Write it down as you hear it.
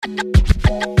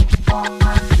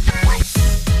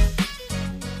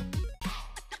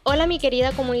Hola mi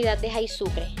querida comunidad de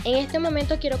Sucre. En este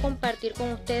momento quiero compartir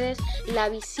con ustedes la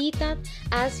visita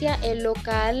hacia el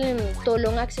local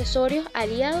Tolón Accesorios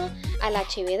aliado al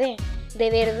HBD. De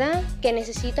verdad que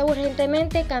necesito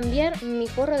urgentemente cambiar mi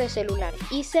forro de celular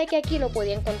y sé que aquí lo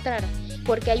podía encontrar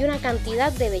porque hay una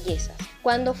cantidad de bellezas.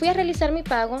 Cuando fui a realizar mi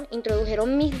pago,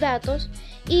 introdujeron mis datos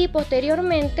y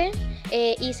posteriormente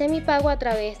hice mi pago a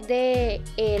través del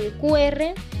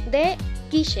QR de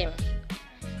Kitchen.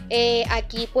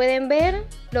 Aquí pueden ver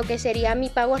lo que sería mi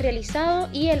pago realizado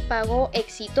y el pago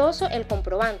exitoso, el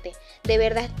comprobante. De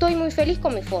verdad estoy muy feliz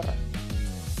con mi forro.